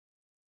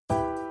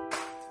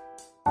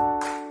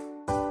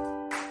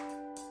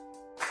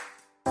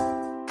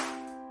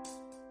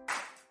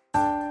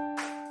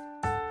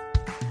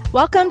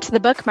Welcome to the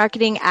Book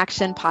Marketing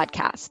Action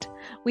Podcast.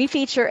 We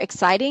feature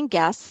exciting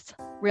guests,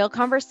 real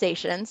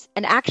conversations,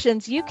 and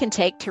actions you can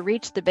take to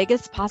reach the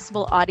biggest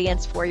possible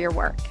audience for your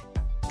work.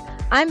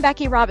 I'm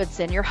Becky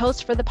Robinson, your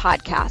host for the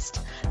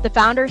podcast, the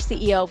founder,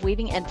 CEO of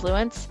Weaving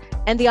Influence,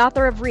 and the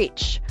author of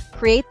Reach,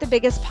 Create the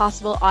Biggest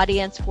Possible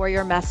Audience for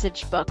Your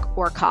Message, Book,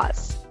 or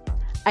Cause.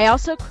 I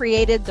also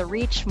created the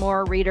Reach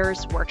More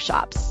Readers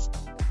workshops.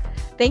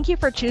 Thank you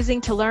for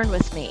choosing to learn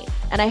with me,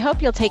 and I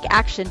hope you'll take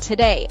action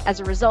today as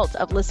a result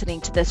of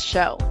listening to this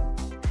show.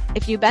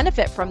 If you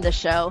benefit from this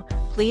show,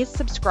 please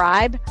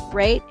subscribe,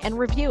 rate, and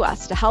review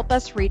us to help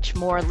us reach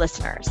more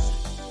listeners.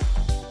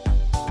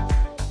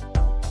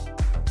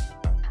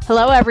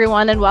 Hello,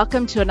 everyone, and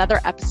welcome to another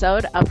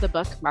episode of the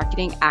Book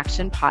Marketing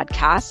Action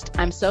Podcast.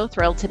 I'm so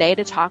thrilled today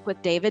to talk with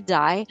David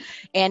Dye,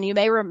 and you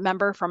may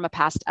remember from a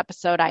past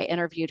episode, I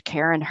interviewed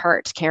Karen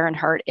Hurt. Karen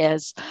Hurt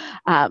is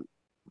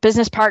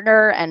business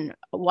partner and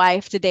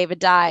wife to David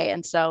Dye.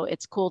 And so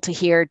it's cool to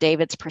hear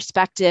David's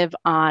perspective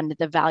on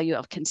the value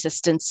of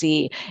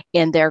consistency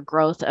in their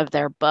growth of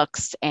their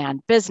books and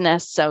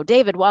business. So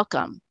David,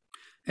 welcome.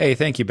 Hey,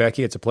 thank you,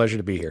 Becky. It's a pleasure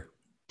to be here.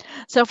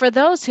 So for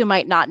those who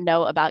might not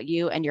know about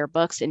you and your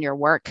books and your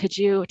work, could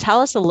you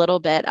tell us a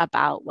little bit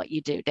about what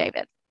you do,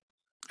 David?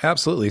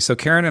 Absolutely. So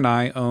Karen and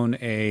I own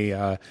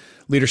a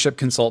leadership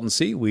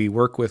consultancy. We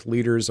work with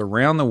leaders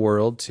around the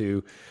world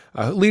to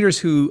leaders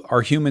who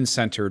are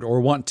human-centered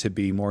or want to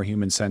be more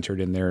human-centered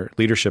in their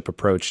leadership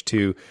approach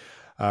to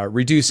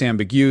reduce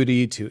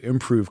ambiguity, to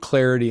improve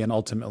clarity, and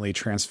ultimately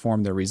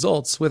transform their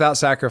results without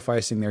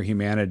sacrificing their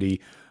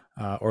humanity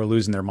or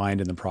losing their mind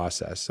in the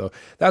process. So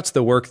that's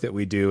the work that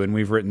we do. And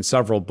we've written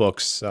several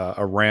books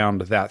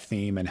around that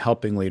theme and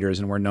helping leaders.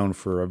 And we're known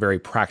for a very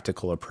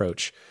practical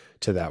approach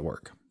to that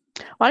work.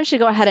 Why don't you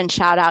go ahead and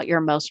shout out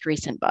your most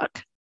recent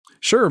book?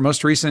 Sure.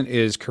 Most recent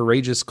is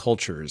Courageous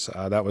Cultures.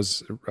 That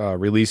was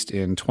released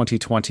in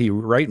 2020,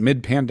 right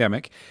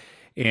mid-pandemic.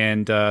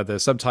 And the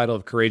subtitle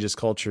of Courageous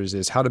Cultures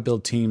is How to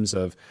Build Teams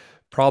of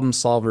Problem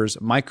Solvers,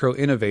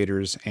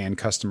 Micro-Innovators, and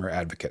Customer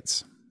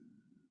Advocates.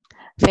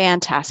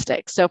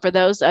 Fantastic. So for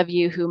those of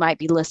you who might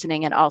be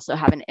listening and also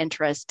have an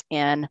interest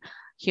in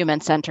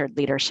human-centered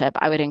leadership,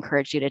 I would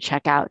encourage you to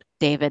check out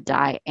David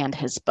Dye and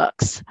his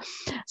books.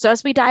 So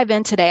as we dive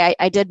in today,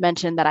 I did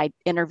mention that I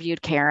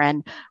interviewed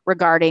Karen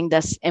regarding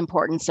this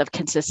importance of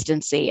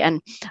consistency.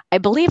 And I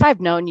believe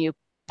I've known you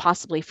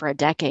possibly for a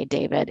decade,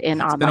 David,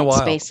 in online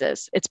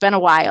spaces. It's been a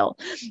while.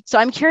 So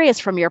I'm curious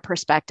from your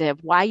perspective,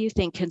 why you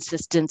think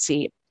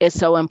consistency is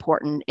so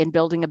important in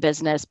building a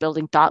business,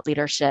 building thought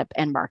leadership,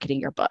 and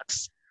marketing your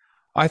books.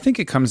 I think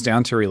it comes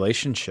down to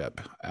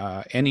relationship.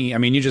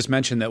 You just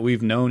mentioned that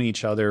we've known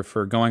each other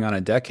for going on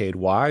a decade.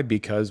 Why?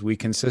 Because we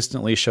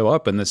consistently show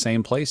up in the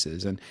same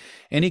places. And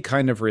any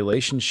kind of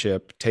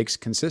relationship takes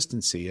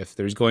consistency if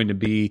there's going to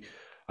be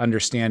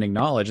understanding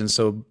knowledge. And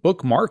so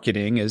book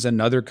marketing is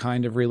another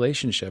kind of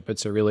relationship.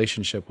 It's a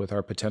relationship with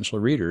our potential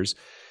readers.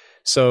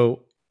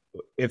 So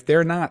if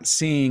they're not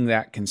seeing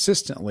that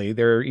consistently,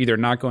 they're either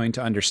not going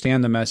to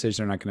understand the message,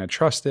 they're not going to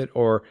trust it,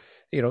 or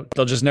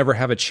they'll just never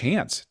have a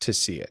chance to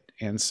see it.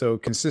 And so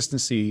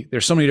consistency,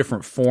 there's so many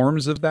different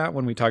forms of that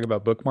when we talk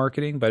about book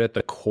marketing, but at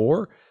the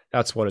core,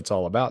 that's what it's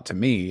all about to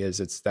me, is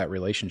it's that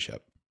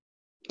relationship.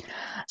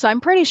 So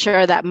I'm pretty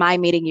sure that my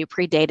meeting you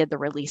predated the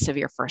release of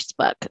your first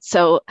book.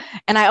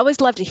 And I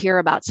always love to hear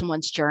about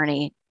someone's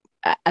journey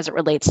as it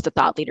relates to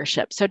thought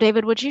leadership. So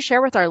David, would you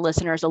share with our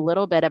listeners a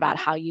little bit about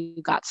how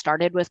you got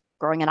started with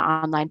growing an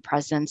online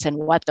presence and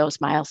what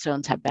those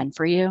milestones have been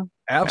for you?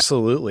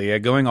 Absolutely.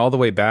 Going all the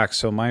way back.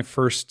 So my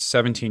first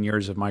 17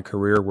 years of my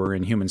career were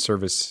in human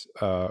service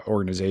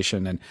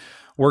organization, and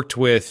worked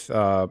with,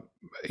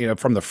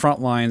 from the front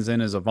lines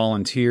in as a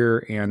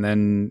volunteer, and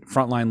then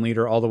frontline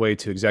leader all the way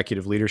to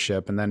executive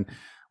leadership. And then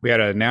we had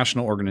a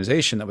national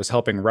organization that was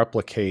helping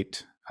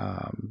replicate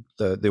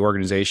the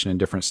organization in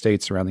different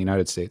states around the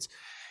United States.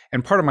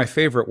 And part of my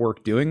favorite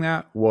work doing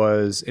that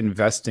was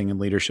investing in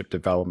leadership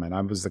development.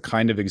 I was the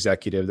kind of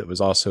executive that was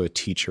also a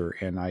teacher,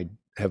 and I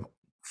have,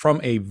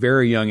 from a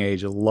very young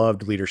age,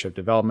 loved leadership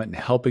development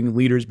and helping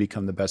leaders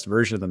become the best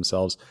version of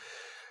themselves.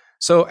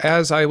 So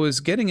as I was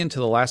getting into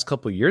the last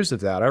couple of years of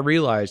that, I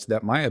realized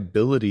that my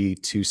ability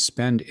to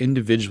spend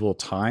individual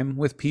time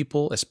with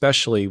people,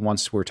 especially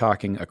once we're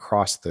talking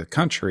across the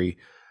country,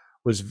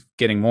 was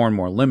getting more and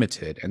more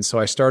limited. And so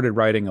I started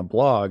writing a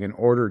blog in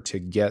order to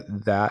get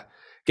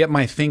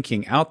my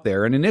thinking out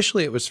there. And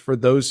initially it was for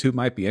those who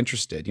might be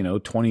interested,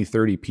 20,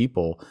 30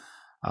 people.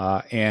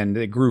 And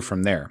it grew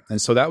from there. And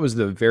so that was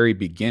the very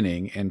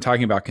beginning. And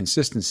talking about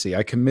consistency,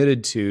 I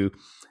committed to,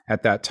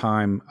 at that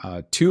time,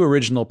 2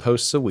 original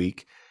posts a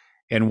week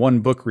and 1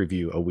 book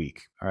review a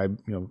week.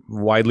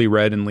 Widely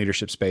read in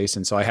leadership space.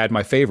 And so I had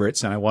my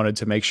favorites, and I wanted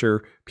to make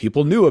sure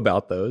people knew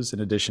about those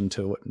in addition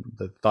to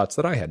the thoughts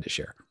that I had to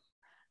share.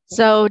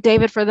 So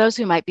David, for those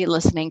who might be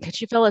listening, could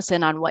you fill us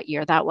in on what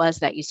year that was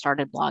that you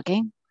started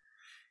blogging?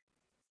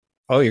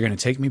 Oh, you're going to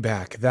take me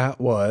back.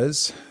 That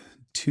was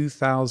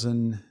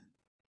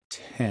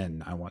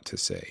 2010, I want to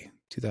say.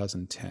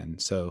 2010.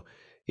 So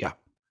yeah,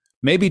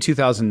 maybe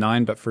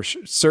 2009, but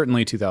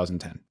certainly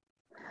 2010.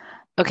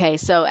 Okay,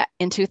 so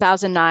in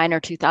 2009 or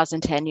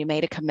 2010, you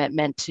made a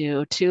commitment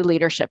to 2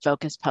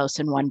 leadership-focused posts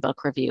and 1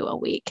 book review a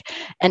week.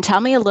 And tell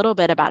me a little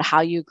bit about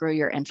how you grew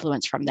your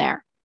influence from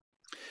there.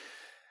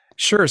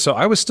 Sure. So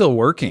I was still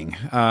working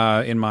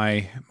in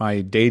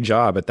my day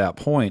job at that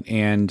point,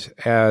 and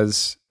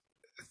as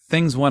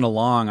things went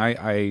along,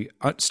 I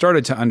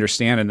started to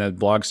understand, and the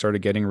blog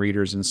started getting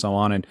readers and so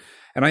on. And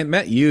I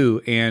met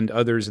you and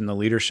others in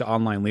the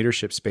online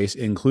leadership space,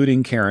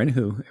 including Karen,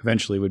 who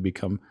eventually would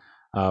become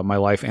my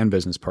life and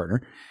business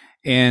partner.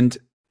 And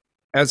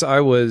as I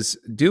was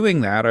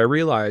doing that, I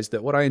realized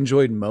that what I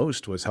enjoyed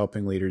most was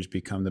helping leaders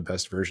become the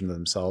best version of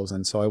themselves.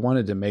 And so I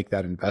wanted to make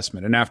that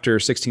investment. And after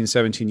 16,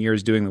 17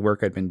 years doing the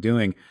work I'd been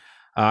doing,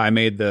 I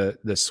made the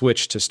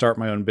switch to start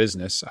my own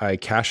business. I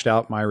cashed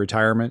out my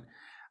retirement,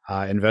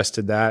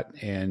 invested that,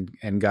 and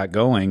got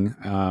going.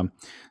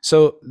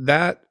 So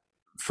that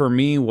for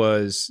me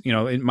was,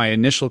 my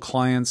initial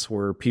clients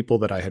were people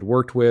that I had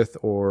worked with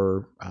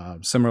or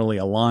similarly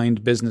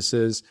aligned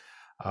businesses,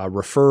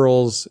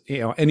 referrals,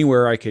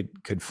 anywhere I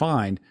could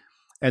find.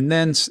 And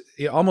then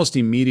almost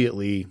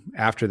immediately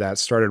after that,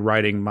 started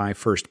writing my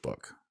first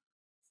book.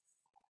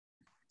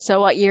 So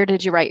what year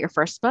did you write your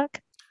first book?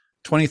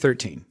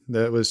 2013.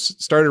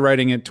 Started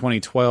writing it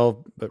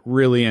 2012, but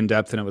really in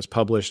depth, and it was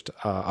published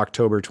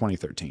October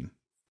 2013.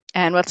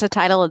 And what's the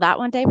title of that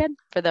one, David,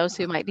 for those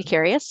who might be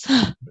curious?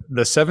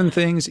 The 7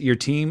 Things Your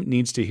Team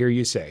Needs to Hear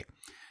You Say.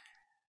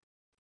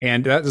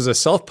 And that is a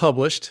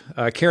self-published.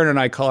 Karen and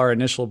I call our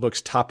initial books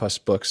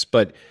Tapas books,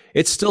 but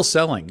it's still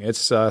selling.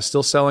 It's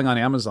still selling on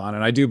Amazon.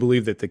 And I do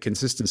believe that the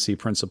consistency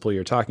principle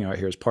you're talking about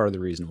here is part of the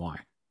reason why.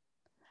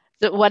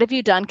 So what have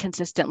you done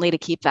consistently to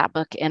keep that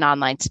book in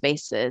online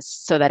spaces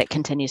so that it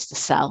continues to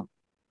sell?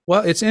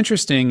 Well, it's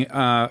interesting.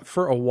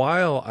 For a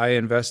while, I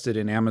invested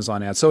in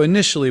Amazon ads. So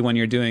initially, when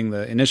you're doing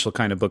the initial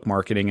kind of book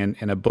marketing,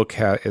 and a book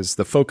is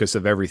the focus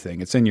of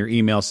everything. It's in your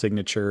email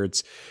signature.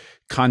 It's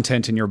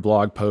content in your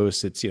blog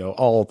posts. It's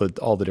all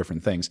the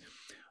different things.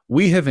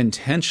 We have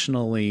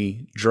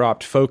intentionally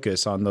dropped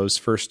focus on those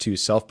first 2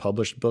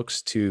 self-published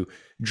books to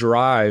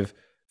drive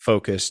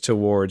focus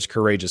towards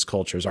Courageous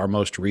Cultures, our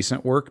most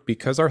recent work,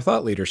 because our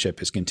thought leadership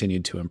has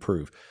continued to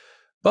improve.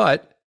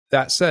 But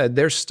that said,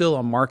 there's still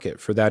a market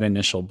for that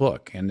initial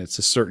book, and it's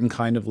a certain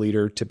kind of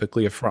leader,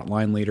 typically a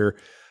frontline leader.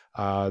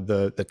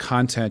 The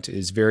content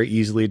is very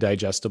easily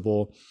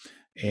digestible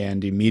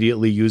and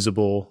immediately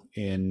usable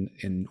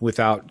in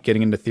without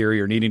getting into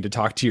theory or needing to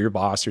talk to your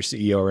boss or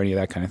CEO or any of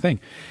that kind of thing.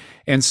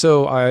 And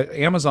so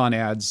Amazon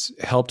ads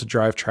helped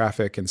drive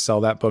traffic and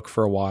sell that book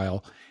for a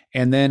while.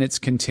 And then it's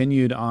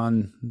continued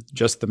on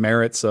just the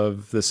merits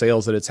of the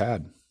sales that it's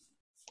had.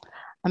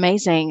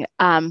 Amazing.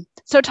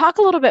 So talk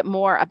a little bit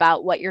more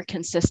about what you're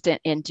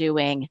consistent in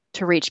doing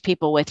to reach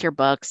people with your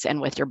books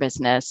and with your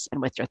business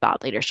and with your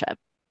thought leadership.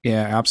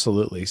 Yeah,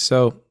 absolutely.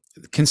 So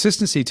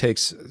consistency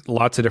takes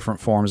lots of different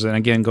forms. And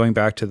again, going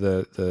back to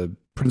the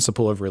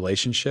principle of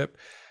relationship,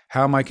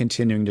 how am I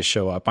continuing to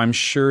show up? I'm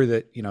sure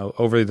that,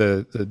 over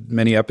the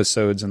many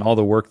episodes and all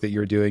the work that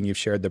you're doing, you've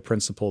shared the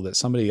principle that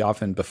somebody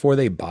often, before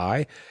they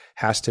buy,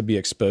 has to be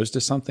exposed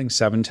to something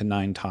 7 to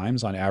 9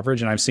 times on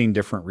average. And I've seen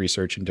different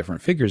research and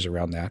different figures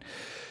around that.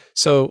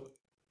 So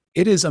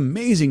it is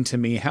amazing to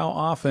me how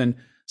often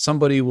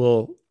somebody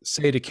will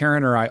say to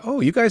Karen or I, "Oh,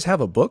 you guys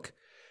have a book?"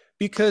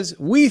 Because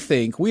we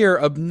think we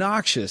are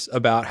obnoxious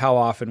about how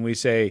often we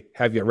say,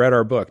 "Have you read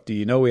our book? Do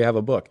you know we have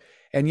a book?"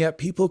 And yet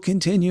people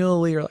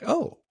continually are like,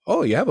 oh,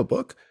 you have a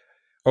book?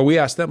 Or we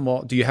ask them,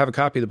 "Well, do you have a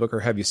copy of the book,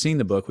 or have you seen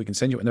the book? We can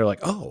send you." And they're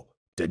like, "Oh,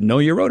 didn't know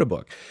you wrote a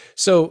book."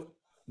 So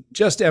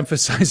just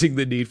emphasizing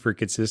the need for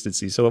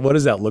consistency. So what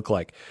does that look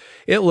like?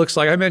 It looks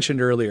like, I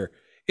mentioned earlier,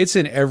 it's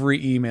in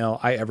every email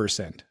I ever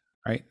send,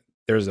 right?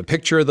 There's a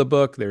picture of the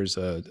book. There's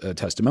a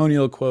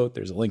testimonial quote.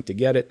 There's a link to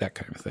get it, that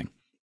kind of thing.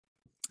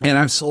 And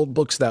I've sold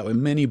books that way,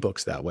 many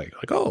books that way.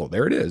 Like, oh,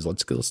 there it is.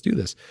 Let's do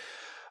this.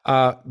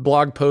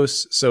 Blog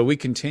posts. So we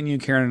continue,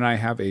 Karen and I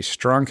have a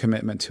strong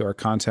commitment to our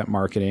content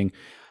marketing,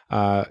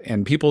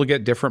 and people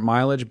get different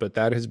mileage, but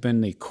that has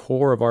been the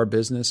core of our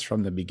business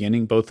from the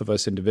beginning, both of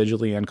us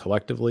individually and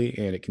collectively,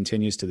 and it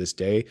continues to this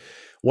day.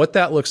 What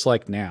that looks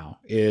like now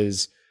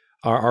is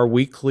our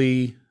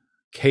weekly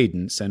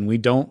cadence, and we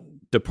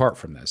don't depart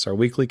from this. Our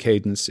weekly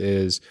cadence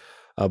is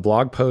a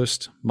blog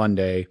post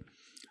Monday.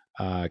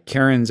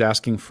 Karen's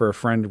asking for a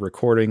friend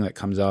recording that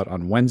comes out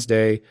on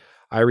Wednesday.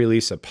 I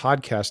release a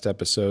podcast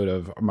episode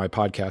of my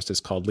podcast is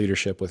called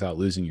Leadership Without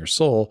Losing Your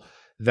Soul.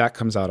 That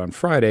comes out on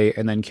Friday.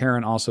 And then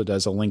Karen also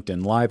does a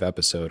LinkedIn Live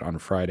episode on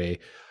Friday.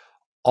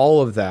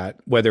 All of that,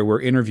 whether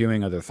we're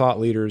interviewing other thought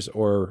leaders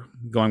or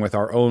going with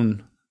our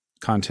own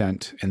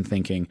content and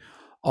thinking,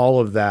 all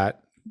of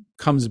that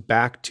comes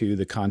back to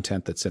the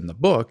content that's in the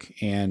book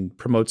and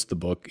promotes the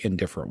book in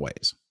different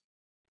ways.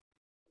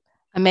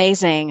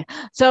 Amazing.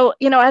 So,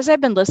 as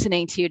I've been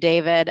listening to you,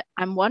 David,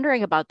 I'm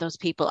wondering about those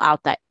people out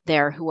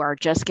there who are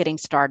just getting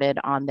started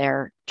on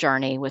their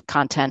journey with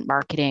content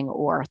marketing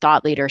or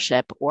thought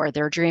leadership, or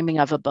they're dreaming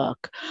of a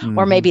book,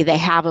 or maybe they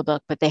have a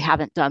book, but they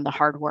haven't done the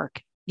hard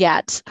work,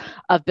 yet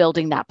of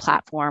building that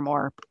platform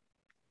or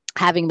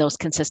having those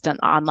consistent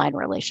online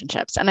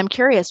relationships. And I'm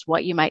curious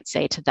what you might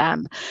say to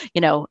them.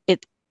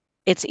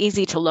 It's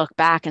easy to look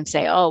back and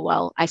say, oh,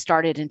 well, I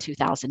started in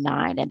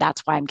 2009 and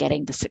that's why I'm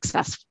getting the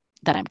success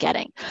that I'm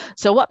getting.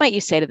 So what might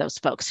you say to those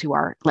folks who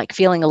are like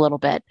feeling a little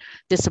bit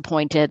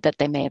disappointed that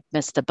they may have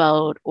missed the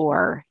boat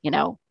or,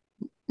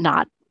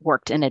 not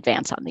worked in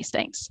advance on these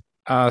things?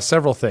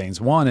 Several things.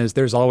 One is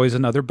there's always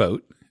another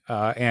boat,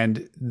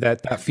 and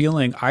that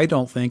feeling I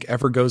don't think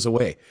ever goes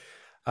away.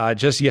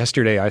 Just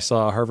yesterday, I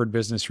saw a Harvard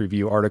Business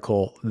Review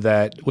article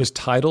that was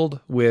titled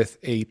with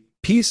a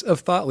piece of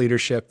thought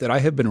leadership that I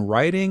have been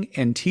writing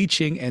and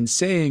teaching and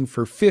saying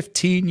for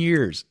 15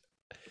 years.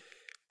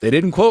 They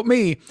didn't quote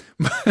me,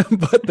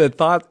 but the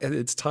thought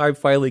its time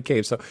finally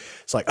came. So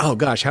it's like, oh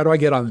gosh, how do I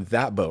get on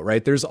that boat,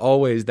 right? There's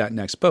always that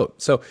next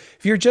boat. So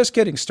if you're just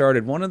getting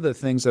started, one of the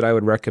things that I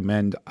would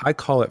recommend, I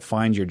call it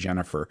Find Your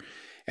Jennifer.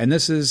 And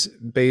this is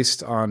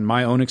based on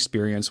my own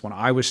experience when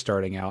I was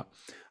starting out.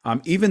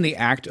 Even the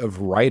act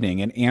of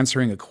writing and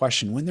answering a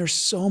question, when there's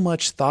so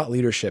much thought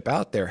leadership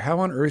out there, how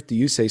on earth do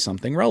you say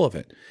something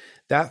relevant?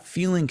 That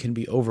feeling can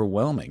be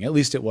overwhelming. At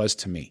least it was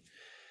to me.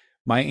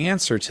 My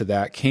answer to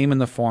that came in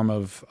the form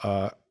of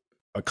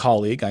a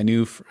colleague. I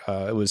knew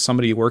it was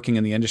somebody working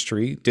in the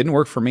industry. Didn't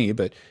work for me,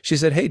 but she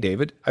said, "Hey,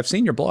 David, I've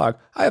seen your blog.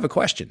 I have a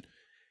question."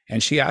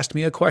 And she asked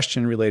me a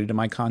question related to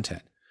my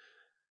content.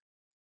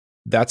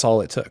 That's all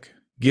it took.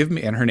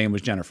 And her name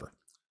was Jennifer.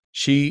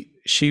 She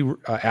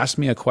asked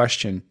me a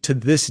question. To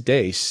this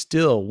day,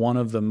 still one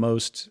of the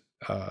most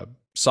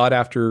sought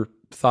after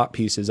thought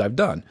pieces I've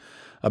done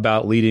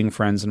about leading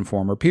friends and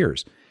former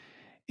peers.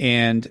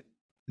 And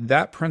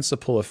that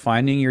principle of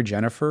finding your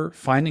Jennifer,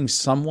 finding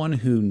someone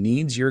who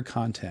needs your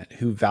content,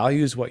 who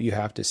values what you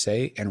have to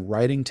say, and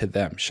writing to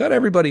them. Shut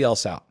everybody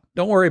else out.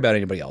 Don't worry about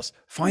anybody else.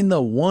 Find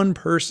the one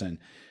person,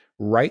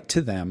 write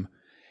to them,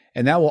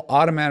 and that will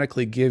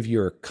automatically give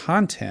your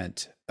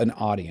content an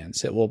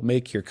audience. It will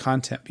make your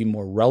content be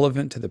more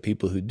relevant to the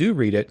people who do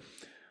read it,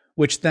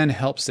 which then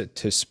helps it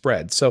to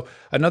spread. So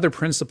another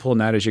principle in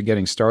that as you're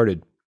getting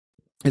started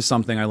is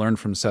something I learned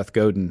from Seth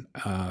Godin.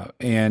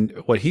 And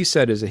what he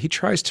said is that he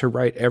tries to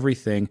write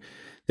everything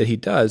that he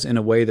does in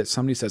a way that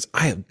somebody says,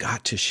 I have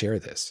got to share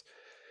this.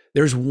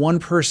 There's one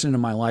person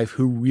in my life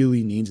who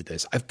really needs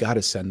this. I've got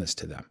to send this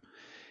to them.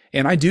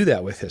 And I do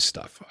that with his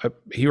stuff.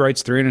 He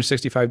writes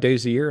 365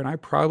 days a year, and I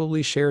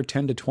probably share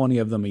 10 to 20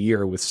 of them a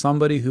year with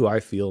somebody who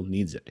I feel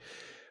needs it.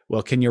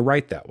 Well, can you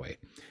write that way?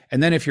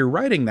 And then if you're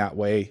writing that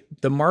way,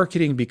 the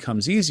marketing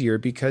becomes easier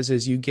because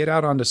as you get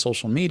out onto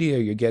social media,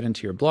 you get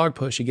into your blog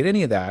post, you get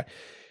any of that,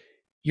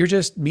 you're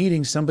just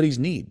meeting somebody's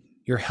need.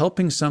 You're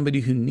helping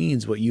somebody who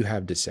needs what you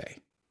have to say.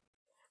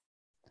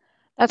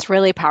 That's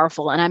really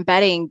powerful. And I'm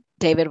betting,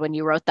 David, when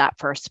you wrote that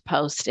first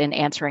post in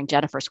answering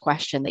Jennifer's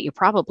question, that you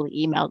probably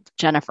emailed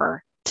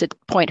Jennifer to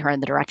point her in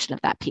the direction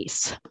of that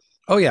piece.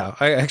 Oh yeah,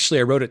 I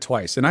wrote it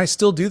twice, and I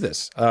still do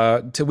this.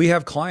 We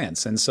have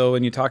clients, and so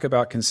when you talk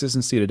about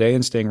consistency today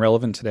and staying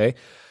relevant today,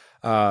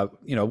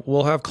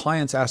 we'll have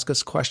clients ask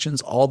us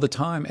questions all the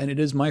time, and it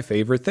is my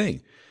favorite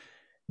thing.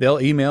 They'll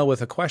email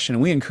with a question,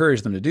 and we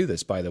encourage them to do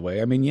this. By the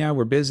way, I mean, yeah,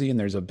 we're busy, and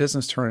there's a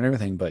business turn and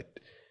everything, but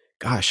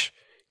gosh,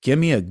 give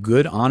me a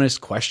good,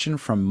 honest question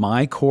from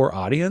my core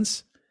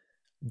audience.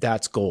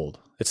 That's gold.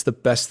 It's the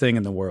best thing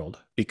in the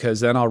world,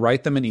 because then I'll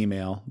write them an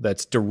email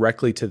that's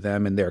directly to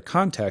them in their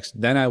context.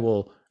 Then I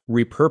will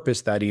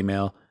repurpose that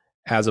email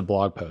as a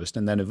blog post.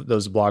 And then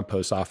those blog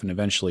posts often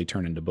eventually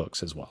turn into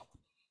books as well.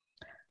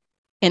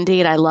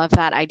 Indeed. I love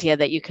that idea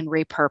that you can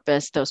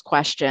repurpose those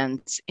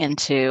questions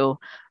into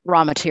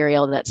raw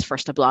material that's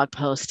first a blog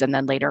post and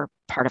then later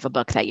part of a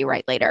book that you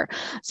write later.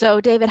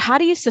 So David, how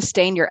do you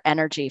sustain your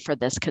energy for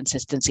this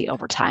consistency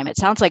over time? It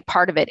sounds like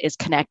part of it is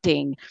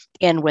connecting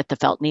in with the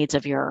felt needs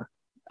of your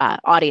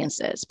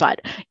audiences,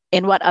 but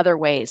in what other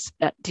ways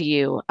do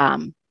you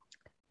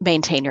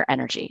maintain your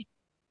energy?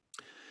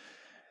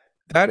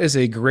 That is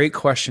a great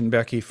question,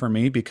 Becky, for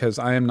me, because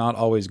I am not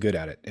always good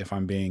at it, if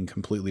I'm being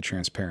completely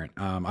transparent.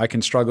 I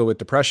can struggle with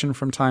depression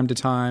from time to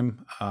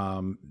time,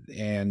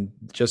 and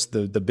just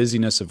the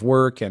busyness of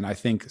work. And I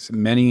think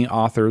many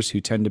authors who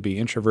tend to be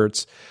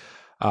introverts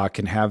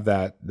can have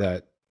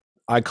that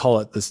I call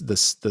it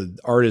the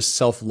artist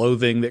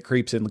self-loathing that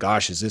creeps in.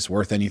 Gosh, is this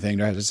worth anything?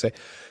 Do I have to say?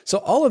 So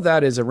all of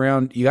that is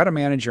around, you got to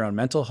manage your own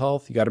mental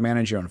health. You got to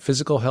manage your own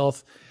physical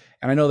health.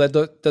 And I know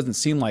that doesn't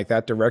seem like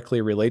that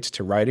directly relates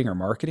to writing or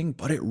marketing,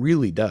 but it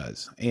really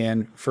does.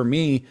 And for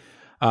me,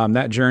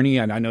 that journey,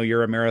 and I know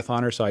you're a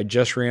marathoner, so I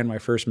just ran my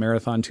first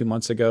marathon 2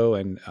 months ago,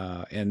 and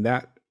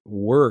that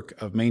work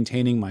of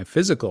maintaining my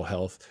physical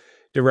health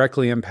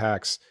directly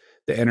impacts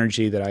the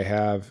energy that I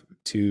have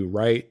to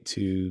write,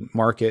 to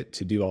market,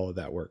 to do all of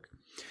that work.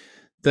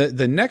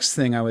 The next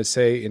thing I would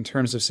say in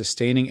terms of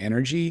sustaining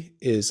energy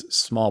is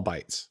small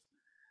bites.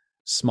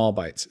 Small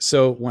bites.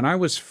 So when I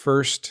was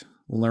first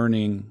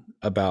learning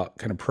about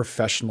kind of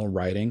professional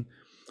writing,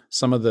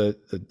 some of the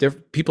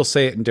people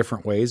say it in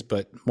different ways,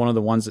 but one of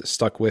the ones that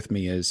stuck with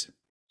me is,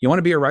 you want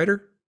to be a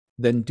writer?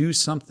 then do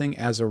something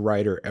as a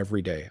writer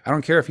every day. I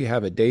don't care if you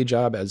have a day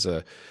job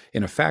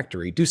in a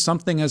factory, do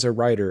something as a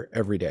writer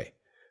every day.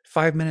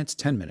 5 minutes,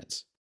 10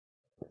 minutes.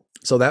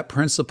 So that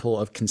principle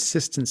of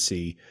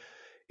consistency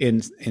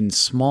in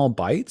small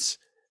bites,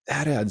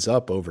 that adds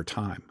up over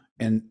time.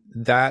 And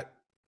that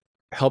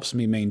helps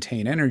me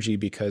maintain energy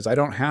because I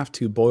don't have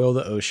to boil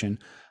the ocean.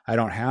 I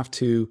don't have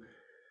to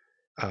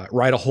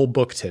write a whole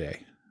book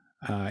today.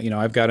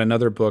 I've got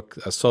another book,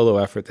 a solo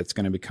effort that's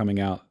going to be coming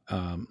out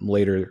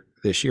later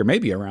this year,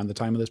 maybe around the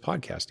time of this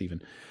podcast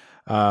even.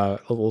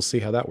 We'll see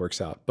how that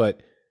works out.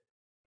 But,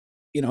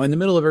 in the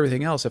middle of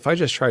everything else, if I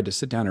just tried to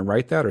sit down and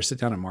write that or sit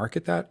down and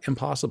market that,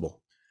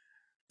 impossible.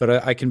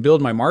 But I can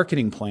build my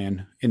marketing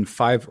plan in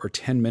 5 or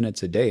 10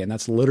 minutes a day. And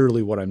that's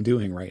literally what I'm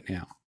doing right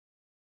now.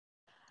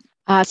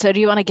 So do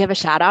you want to give a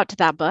shout out to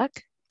that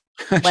book?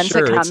 When's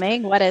Sure, it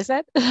coming? What is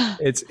it?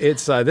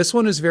 It's this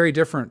one is very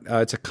different.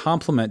 It's a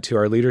complement to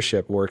our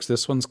leadership works.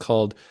 This one's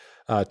called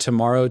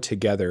Tomorrow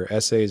Together,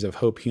 Essays of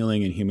Hope,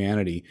 Healing, and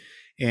Humanity.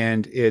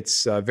 And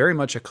it's very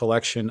much a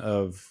collection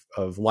of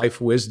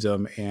life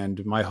wisdom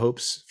and my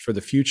hopes for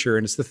the future.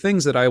 And it's the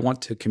things that I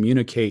want to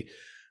communicate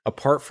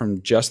apart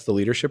from just the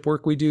leadership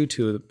work we do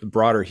to the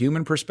broader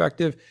human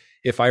perspective.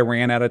 If I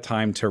ran out of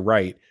time to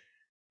write,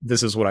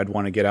 this is what I'd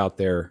want to get out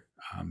there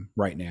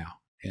right now.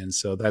 And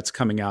so that's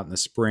coming out in the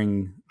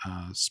spring,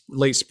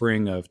 late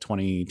spring of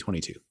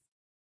 2022.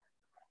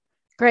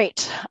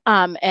 Great.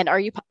 And are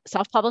you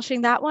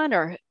self-publishing that one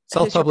or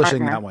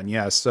self-publishing that one?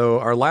 Yes. So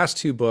our last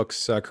 2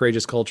 books,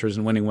 Courageous Cultures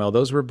and Winning Well,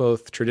 those were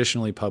both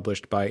traditionally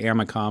published by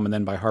Amicom and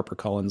then by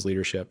HarperCollins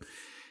Leadership.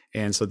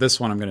 And so this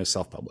one I'm going to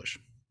self-publish.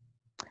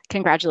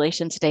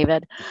 Congratulations,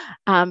 David.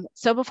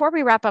 So before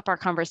we wrap up our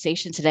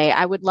conversation today,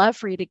 I would love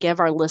for you to give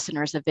our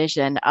listeners a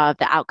vision of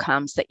the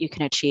outcomes that you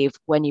can achieve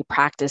when you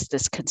practice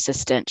this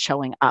consistent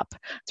showing up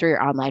through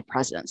your online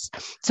presence.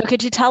 So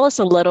could you tell us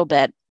a little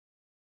bit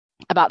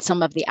about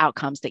some of the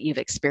outcomes that you've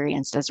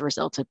experienced as a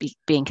result of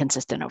being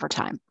consistent over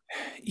time?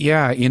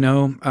 Yeah,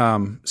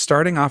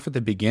 starting off at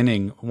the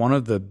beginning, one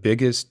of the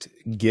biggest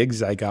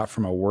gigs I got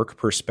from a work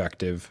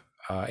perspective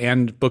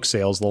and book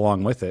sales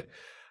along with it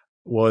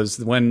was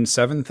when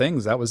 7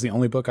 Things, that was the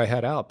only book I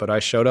had out. But I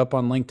showed up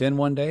on LinkedIn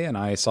one day and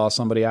I saw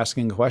somebody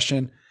asking a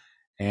question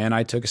and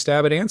I took a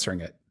stab at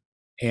answering it.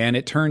 And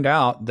it turned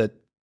out that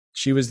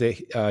she was the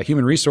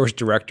human resource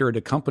director at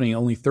a company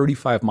only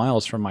 35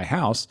 miles from my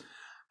house,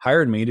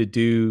 hired me to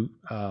do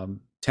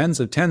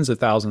tens of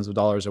thousands of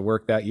dollars of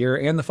work that year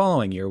and the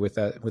following year with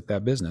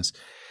that business.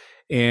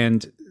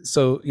 And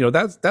so,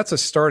 that's a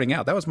starting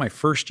out. That was my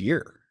first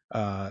year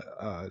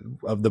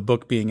of the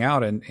book being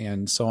out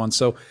and so on.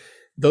 So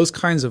those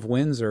kinds of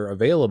wins are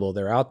available.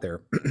 They're out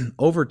there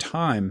over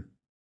time.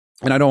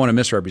 And I don't want to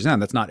misrepresent,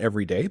 that's not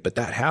every day, but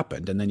that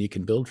happened. And then you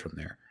can build from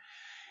there.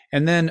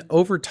 And then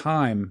over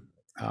time,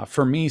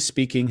 for me,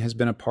 speaking has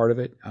been a part of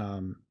it.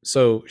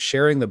 So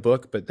sharing the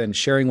book, but then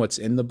sharing what's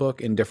in the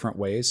book in different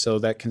ways. So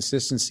that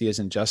consistency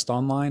isn't just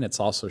online. It's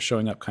also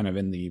showing up kind of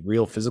in the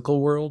real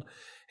physical world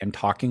and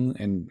talking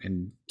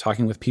and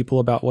talking with people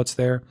about what's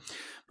there.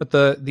 But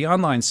the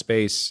online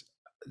space,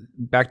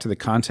 back to the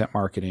content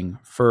marketing,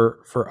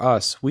 for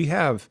us, we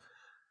have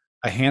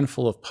a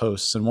handful of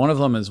posts. And one of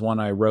them is one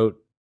I wrote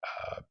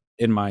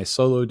in my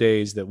solo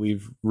days that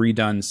we've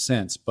redone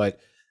since. But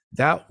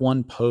that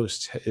one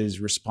post is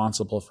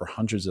responsible for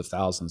hundreds of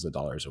thousands of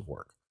dollars of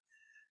work.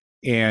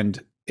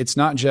 And it's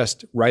not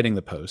just writing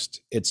the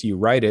post. It's you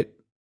write it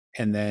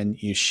and then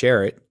you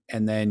share it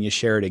and then you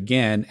share it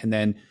again. And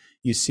then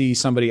you see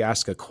somebody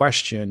ask a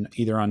question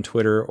either on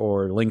Twitter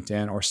or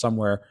LinkedIn or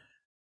somewhere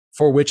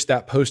for which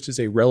that post is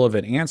a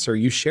relevant answer.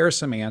 You share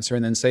some answer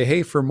and then say,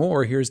 hey, for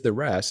more, here's the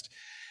rest.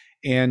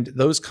 And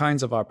those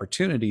kinds of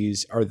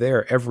opportunities are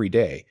there every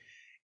day.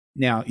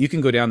 Now, you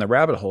can go down the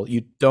rabbit hole.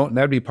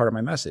 That'd be part of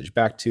my message,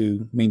 back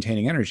to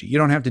maintaining energy. You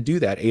don't have to do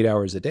that 8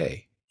 hours a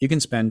day. You can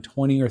spend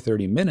 20 or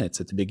 30 minutes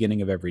at the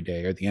beginning of every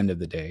day or at the end of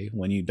the day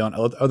when you don't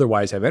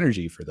otherwise have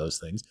energy for those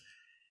things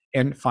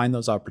and find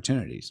those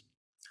opportunities.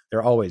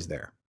 They're always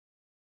there.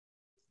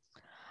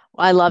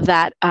 Well, I love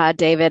that,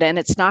 David. And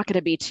it's not going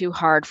to be too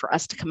hard for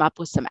us to come up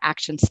with some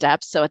action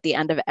steps. So at the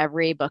end of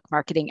every book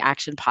marketing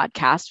action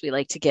podcast, we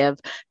like to give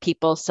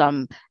people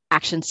some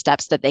action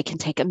steps that they can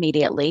take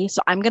immediately.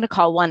 So I'm going to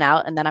call one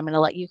out and then I'm going to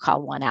let you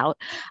call one out.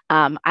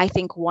 I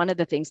think one of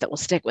the things that will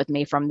stick with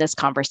me from this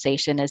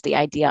conversation is the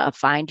idea of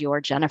find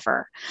your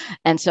Jennifer.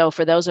 And so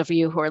for those of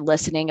you who are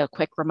listening, a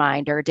quick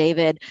reminder,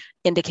 David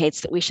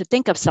indicates that we should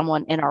think of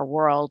someone in our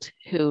world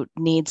who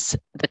needs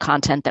the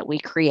content that we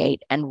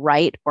create and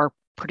write or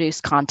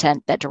produce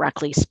content that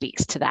directly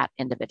speaks to that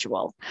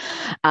individual.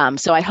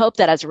 So I hope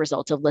that as a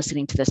result of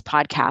listening to this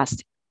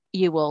podcast,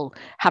 you will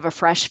have a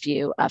fresh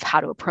view of how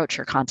to approach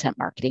your content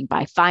marketing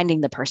by finding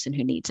the person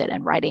who needs it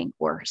and writing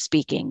or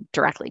speaking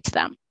directly to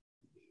them.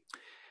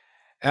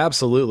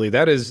 Absolutely.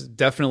 That is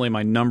definitely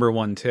my number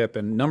one tip.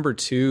 And number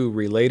 2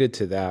 related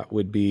to that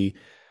would be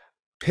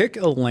pick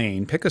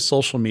a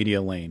social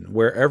media lane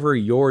wherever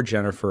your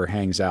Jennifer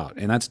hangs out.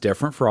 And that's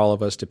different for all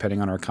of us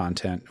depending on our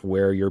content,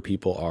 where your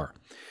people are.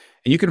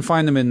 And you can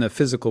find them in the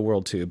physical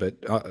world too, but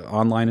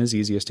online is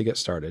easiest to get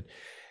started.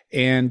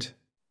 And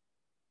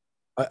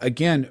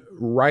again,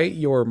 write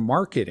your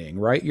marketing,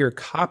 write your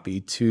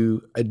copy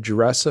to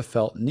address a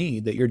felt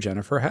need that your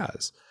Jennifer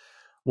has.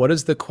 What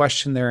is the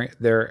question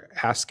they're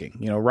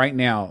asking? Right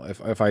now,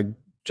 if I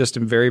just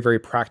am very, very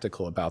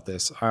practical about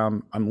this,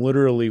 I'm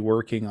literally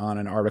working on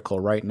an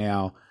article right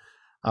now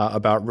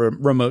about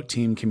remote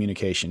team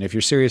communication. If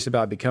you're serious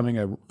about becoming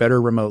a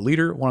better remote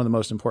leader, one of the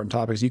most important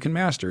topics you can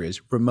master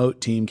is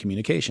remote team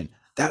communication.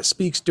 That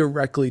speaks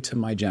directly to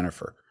my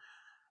Jennifer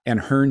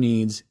and her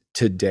needs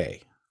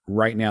today,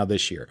 right now,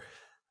 this year.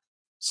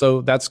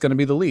 So that's going to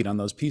be the lead on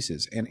those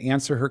pieces, and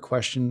answer her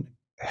question,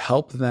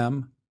 help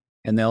them,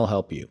 and they'll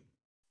help you.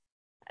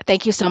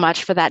 Thank you so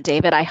much for that,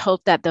 David. I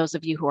hope that those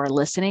of you who are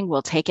listening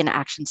will take an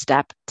action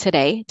step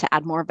today to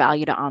add more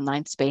value to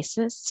online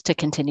spaces, to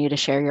continue to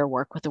share your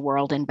work with the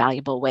world in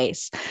valuable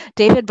ways.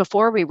 David,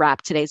 before we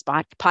wrap today's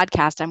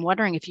podcast, I'm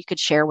wondering if you could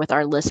share with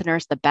our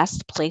listeners the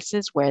best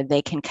places where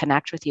they can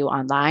connect with you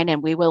online,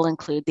 and we will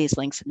include these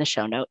links in the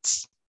show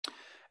notes.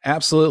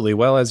 Absolutely.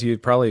 Well, as you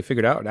probably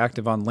figured out,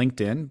 active on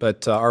LinkedIn,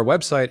 but our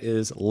website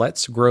is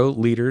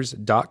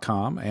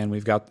letsgrowleaders.com, and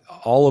we've got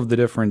all of the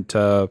different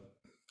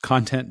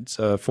content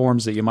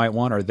forms that you might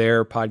want are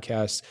there: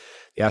 podcasts,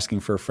 the Asking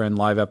for a Friend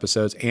live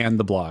episodes, and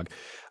the blog.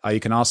 You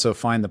can also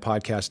find the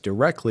podcast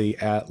directly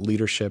at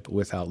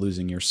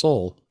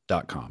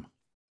leadershipwithoutlosingyoursoul.com.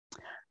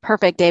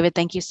 Perfect, David.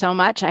 Thank you so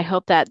much. I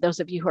hope that those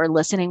of you who are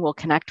listening will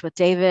connect with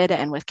David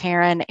and with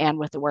Karen and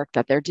with the work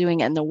that they're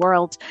doing in the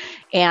world.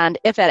 And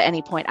if at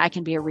any point I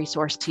can be a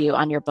resource to you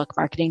on your book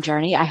marketing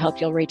journey, I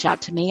hope you'll reach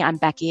out to me. I'm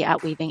Becky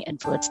at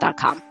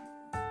weavinginfluence.com.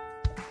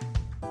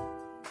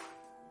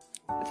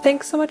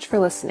 Thanks so much for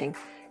listening.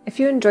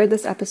 If you enjoyed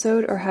this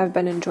episode or have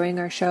been enjoying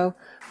our show,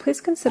 please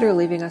consider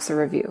leaving us a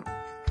review.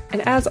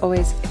 And as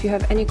always, if you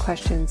have any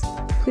questions,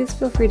 please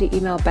feel free to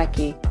email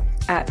Becky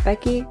at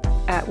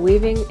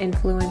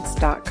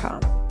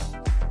weavinginfluence.com.